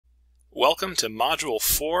Welcome to Module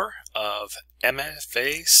 4 of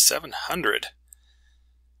MFA 700.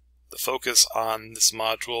 The focus on this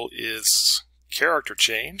module is character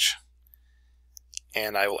change,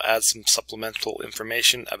 and I will add some supplemental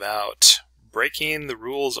information about breaking the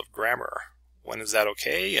rules of grammar. When is that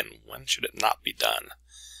okay, and when should it not be done?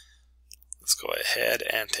 Let's go ahead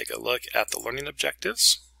and take a look at the learning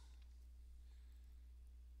objectives.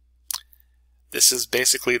 This is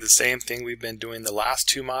basically the same thing we've been doing the last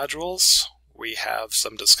two modules. We have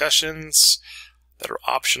some discussions that are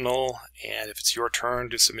optional, and if it's your turn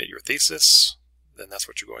to submit your thesis, then that's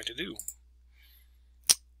what you're going to do.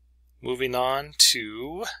 Moving on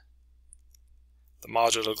to the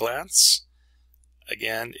module at a glance.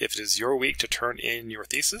 Again, if it is your week to turn in your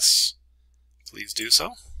thesis, please do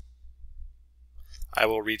so. I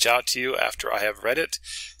will reach out to you after I have read it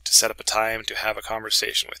to set up a time to have a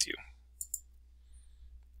conversation with you.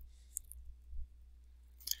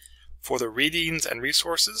 For the readings and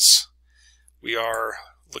resources, we are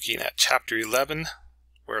looking at Chapter 11,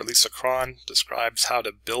 where Lisa Cron describes how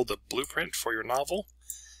to build a blueprint for your novel.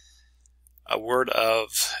 A word of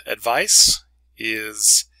advice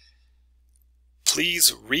is,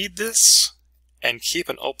 please read this and keep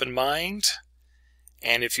an open mind,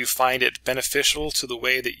 and if you find it beneficial to the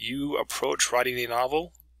way that you approach writing a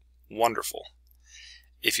novel, wonderful.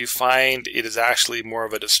 If you find it is actually more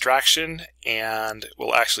of a distraction and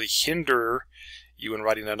will actually hinder you in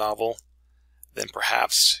writing a novel, then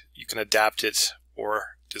perhaps you can adapt it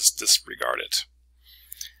or just disregard it.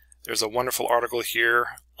 There's a wonderful article here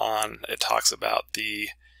it talks about the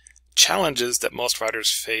challenges that most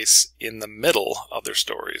writers face in the middle of their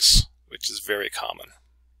stories, which is very common.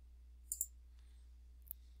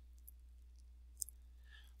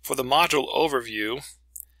 For the module overview,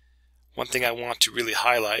 one thing I want to really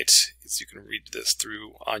highlight, is you can read this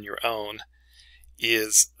through on your own,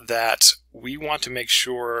 is that we want to make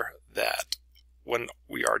sure that when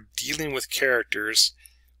we are dealing with characters,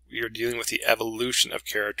 we are dealing with the evolution of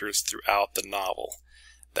characters throughout the novel.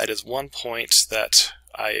 That is one point that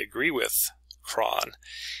I agree with Cron,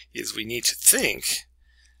 is we need to think,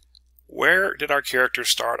 where did our characters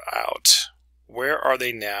start out? Where are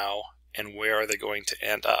they now? And where are they going to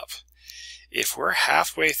end up? If we're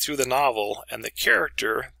halfway through the novel and the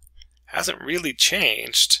character hasn't really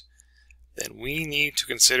changed, then we need to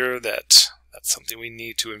consider that that's something we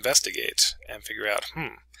need to investigate and figure out,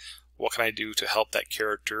 what can I do to help that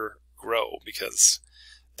character grow? Because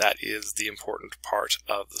that is the important part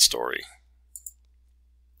of the story.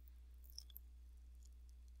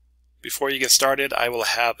 Before you get started, I will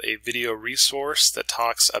have a video resource that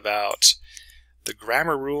talks about the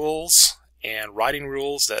grammar rules and writing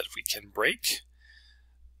rules that we can break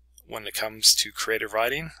when it comes to creative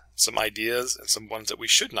writing, some ideas and some ones that we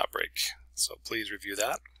should not break. So please review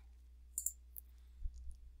that.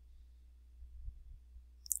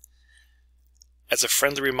 As a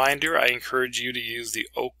friendly reminder, I encourage you to use the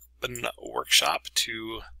open workshop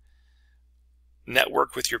to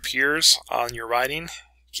network with your peers on your writing.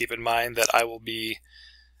 Keep in mind that I will be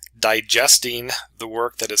digesting the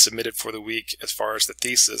work that is submitted for the week as far as the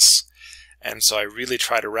thesis. And so I really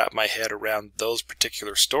try to wrap my head around those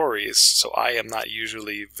particular stories, so I am not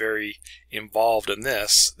usually very involved in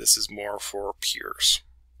this. This is more for peers.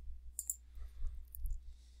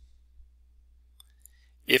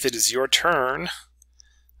 If it is your turn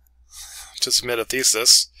to submit a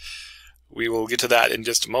thesis, we will get to that in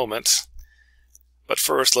just a moment. But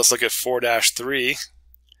first, let's look at 4-3.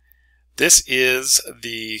 This is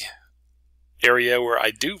the area where I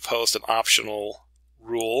do post an optional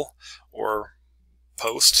rule or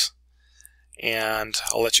post, and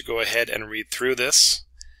I'll let you go ahead and read through this.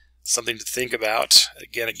 Something to think about.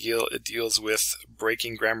 Again, it deals with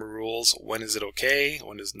breaking grammar rules. When is it okay?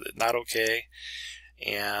 When is it not okay?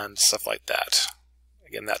 And stuff like that.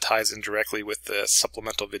 Again, that ties in directly with the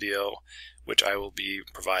supplemental video which I will be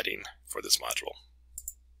providing for this module.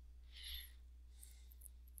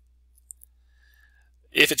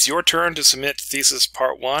 If it's your turn to submit thesis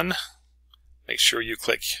part 1, make sure you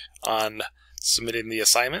click on submitting the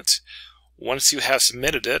assignment. Once you have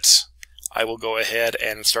submitted it, I will go ahead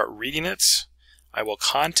and start reading it. I will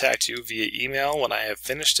contact you via email when I have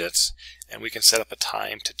finished it, and we can set up a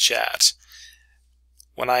time to chat.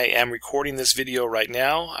 When I am recording this video right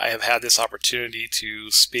now, I have had this opportunity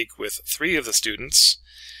to speak with 3 of the students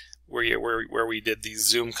where we did the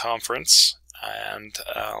Zoom conference, and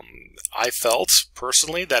I felt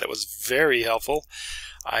personally that it was very helpful.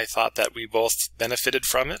 I thought that we both benefited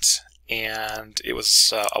from it, and it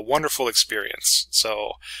was a wonderful experience.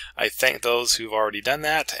 So I thank those who've already done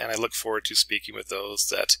that, and I look forward to speaking with those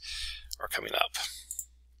that are coming up.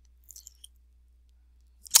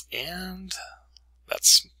 And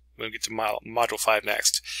that's when we get to Module 5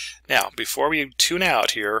 next. Now, before we tune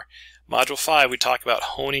out here, Module 5, we talk about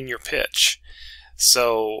honing your pitch.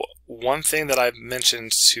 So one thing that I've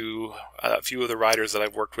mentioned to a few of the writers that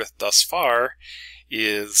I've worked with thus far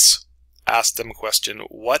is ask them a question: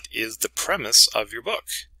 what is the premise of your book?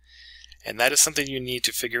 And that is something you need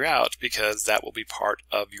to figure out, because that will be part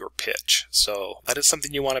of your pitch. So that is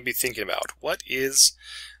something you want to be thinking about. What is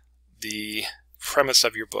the premise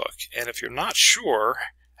of your book? And if you're not sure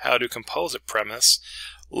how to compose a premise,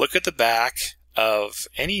 look at the back of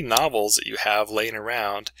any novels that you have laying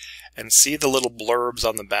around and see the little blurbs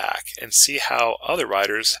on the back, and see how other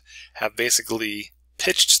writers have basically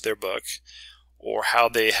pitched their book, or how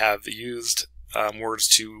they have used words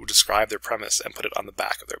to describe their premise and put it on the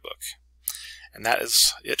back of their book. And that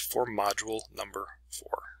is it for module number 4.